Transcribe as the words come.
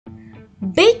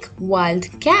Big wild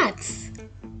cats.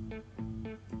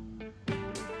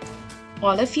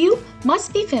 All of you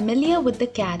must be familiar with the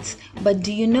cats, but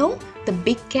do you know the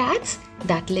big cats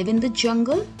that live in the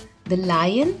jungle? The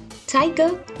lion,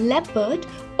 tiger, leopard,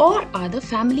 or other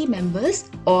family members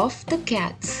of the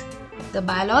cats. The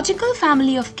biological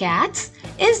family of cats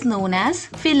is known as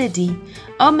Felidae.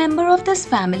 A member of this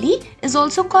family is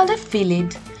also called a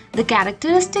felid. The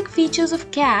characteristic features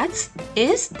of cats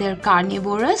is their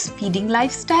carnivorous feeding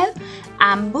lifestyle,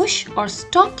 ambush or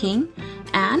stalking,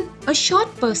 and a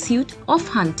short pursuit of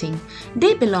hunting.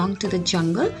 They belong to the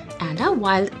jungle and are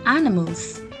wild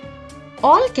animals.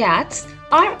 All cats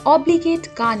are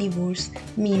obligate carnivores,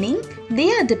 meaning they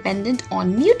are dependent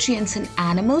on nutrients in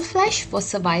animal flesh for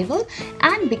survival,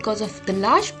 and because of the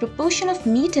large proportion of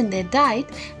meat in their diet,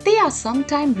 they are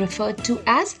sometimes referred to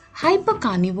as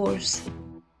hypercarnivores.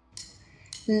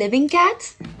 Living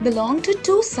cats belong to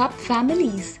two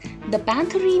subfamilies, the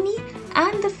Pantherini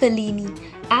and the Feline.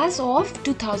 As of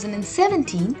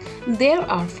 2017, there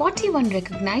are 41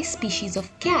 recognized species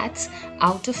of cats,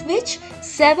 out of which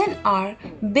 7 are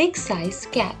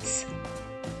big-sized cats.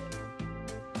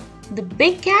 The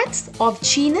big cats of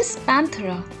genus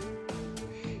Panthera.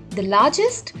 The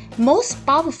largest, most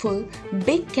powerful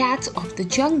big cats of the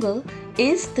jungle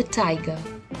is the tiger.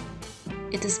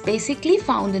 It is basically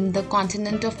found in the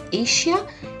continent of Asia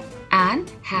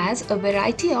and has a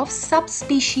variety of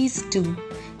subspecies too.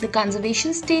 The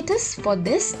conservation status for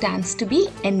this stands to be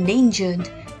endangered,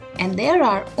 and there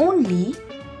are only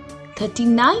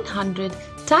 3,900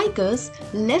 tigers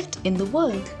left in the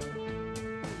world.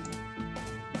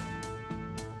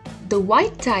 The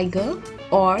white tiger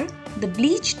or the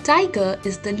bleached tiger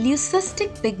is the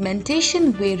leucistic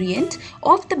pigmentation variant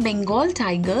of the Bengal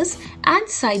tigers and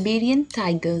Siberian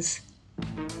tigers.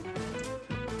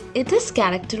 It is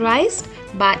characterized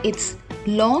by its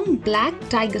long black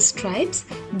tiger stripes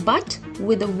but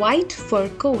with a white fur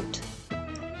coat.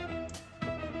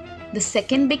 The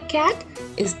second big cat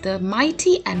is the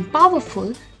mighty and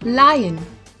powerful lion.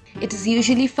 It is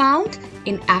usually found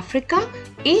in Africa,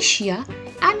 Asia,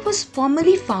 and was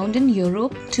formerly found in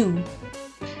Europe too.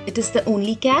 It is the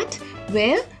only cat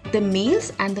where the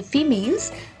males and the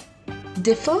females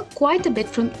differ quite a bit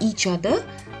from each other.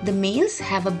 The males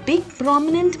have a big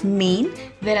prominent mane,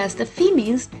 whereas the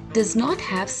females does not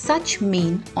have such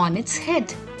mane on its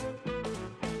head.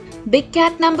 Big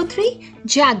cat number 3,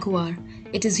 Jaguar.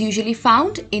 It is usually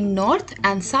found in North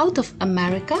and South of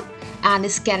America and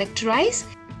is characterized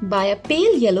by a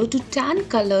pale yellow to tan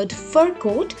colored fur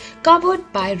coat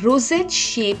covered by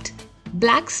rosette-shaped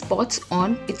black spots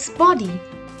on its body.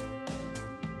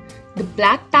 The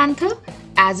Black Panther,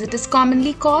 as it is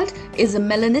commonly called, is a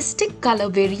melanistic color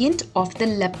variant of the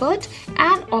leopard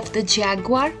and of the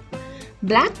jaguar.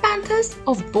 Black panthers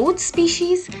of both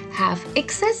species have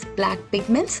excess black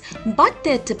pigments, but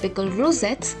their typical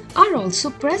rosettes are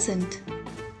also present.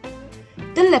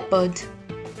 The leopard.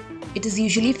 It is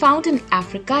usually found in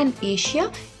Africa and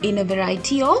Asia in a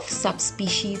variety of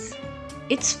subspecies.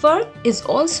 Its fur is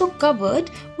also covered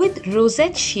with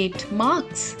rosette-shaped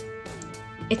marks.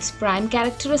 Its prime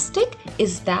characteristic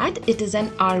is that it is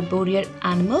an arboreal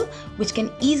animal which can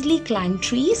easily climb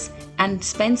trees and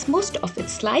spends most of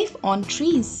its life on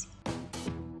trees.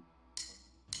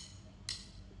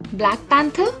 Black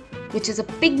panther, which is a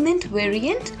pigment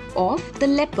variant of the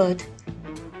leopard,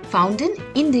 found in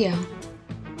India.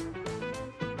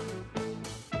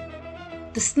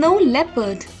 The snow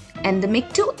leopard,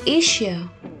 endemic to Asia.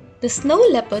 The snow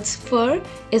leopard's fur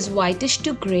is whitish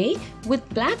to grey with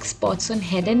black spots on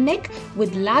head and neck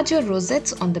with larger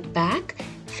rosettes on the back,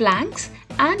 flanks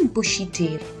and bushy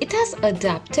tail. It has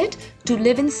adapted to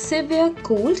live in severe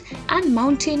cold and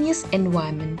mountainous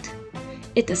environment.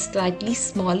 It is slightly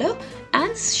smaller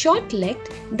and short-legged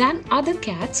than other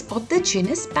cats of the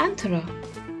genus Panthera.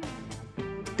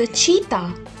 The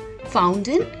cheetah, found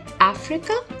in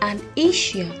Africa and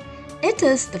Asia. It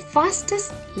is the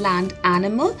fastest land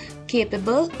animal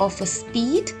capable of a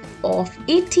speed of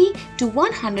 80 to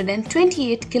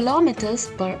 128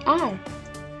 km per hour.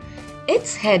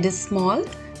 Its head is small,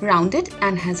 rounded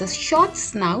and has a short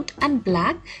snout and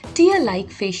black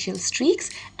tear-like facial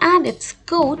streaks, and its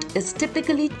coat is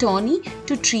typically tawny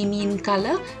to creamy in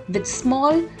color with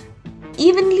small,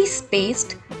 evenly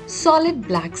spaced, solid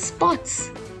black spots.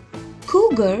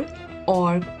 Cougar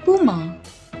or Puma.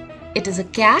 It is a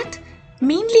cat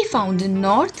mainly found in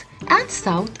North and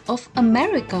South of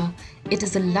America. It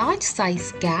is a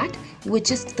large-sized cat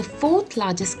which is the 4th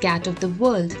largest cat of the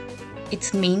world.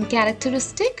 Its main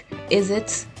characteristic is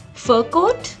its fur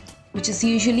coat, which is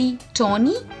usually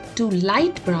tawny to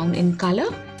light brown in color,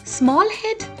 small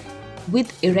head,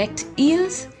 with erect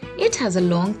ears. It has a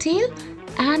long tail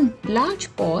and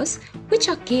large paws which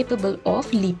are capable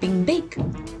of leaping big.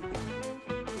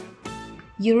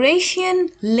 Eurasian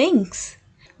lynx,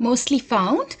 mostly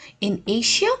found in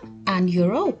Asia and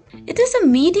Europe. It is a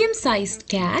medium-sized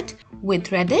cat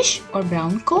with reddish or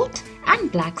brown coat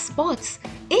and black spots.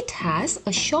 It has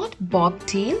a short bob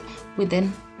tail with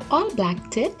an all-black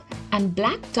tip and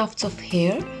black tufts of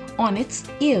hair on its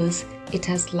ears. It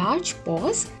has large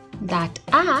paws that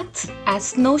acts as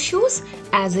snowshoes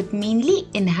as it mainly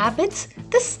inhabits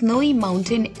the snowy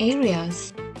mountain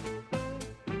areas.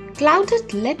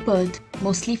 Clouded leopard,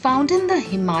 mostly found in the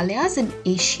Himalayas in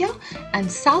Asia and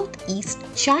southeast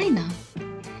China.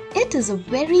 It is a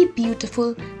very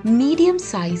beautiful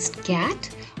medium-sized cat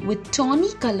with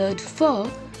tawny colored fur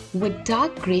with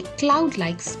dark grey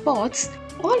cloud-like spots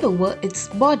all over its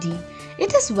body.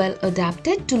 It is well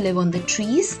adapted to live on the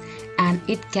trees and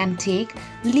it can take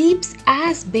leaps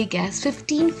as big as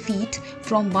 15 feet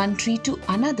from one tree to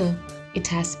another. It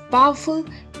has powerful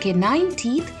canine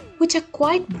teeth which are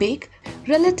quite big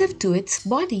relative to its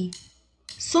body.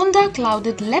 Sunda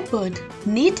clouded leopard,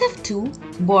 native to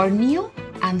Borneo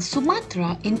and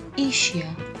Sumatra in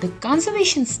Asia. The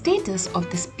conservation status of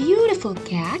this beautiful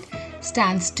cat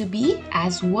stands to be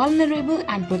as vulnerable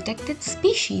and protected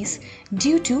species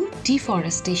due to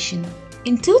deforestation.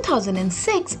 In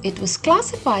 2006, it was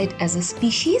classified as a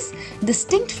species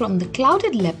distinct from the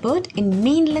clouded leopard in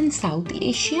mainland South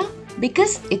Asia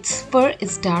because its fur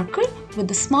is darker with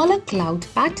a smaller cloud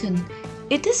pattern.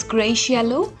 It is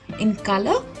greyish-yellow in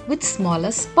color with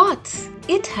smaller spots.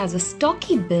 It has a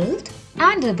stocky build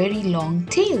and a very long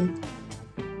tail.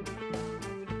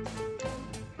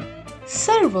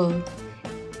 Serval,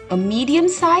 a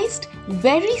medium-sized,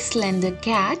 very slender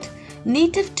cat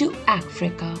native to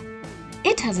Africa.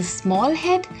 It has a small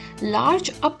head,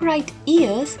 large upright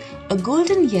ears, a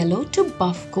golden yellow to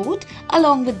buff coat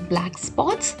along with black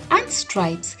spots and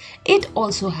stripes. It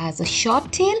also has a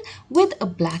short tail with a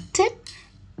black tip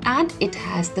and it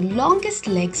has the longest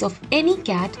legs of any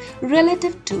cat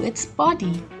relative to its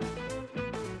body.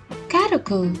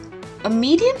 Caracal, a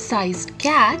medium-sized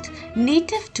cat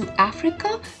native to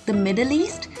Africa, the Middle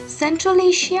East, Central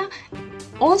Asia,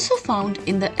 also found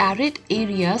in the arid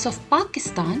areas of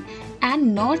Pakistan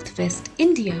and northwest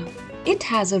India. It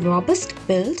has a robust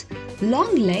build,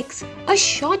 long legs, a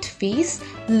short face,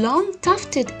 long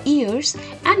tufted ears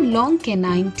and long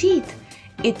canine teeth.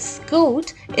 Its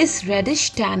coat is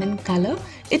reddish tan in color.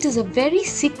 It is a very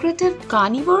secretive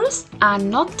carnivorous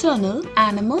and nocturnal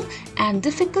animal and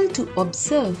difficult to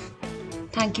observe.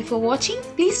 Thank you for watching.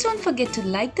 Please don't forget to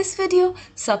like this video,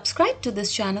 subscribe to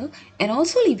this channel and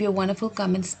also leave your wonderful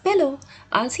comments below.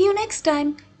 I'll see you next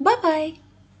time. Bye bye.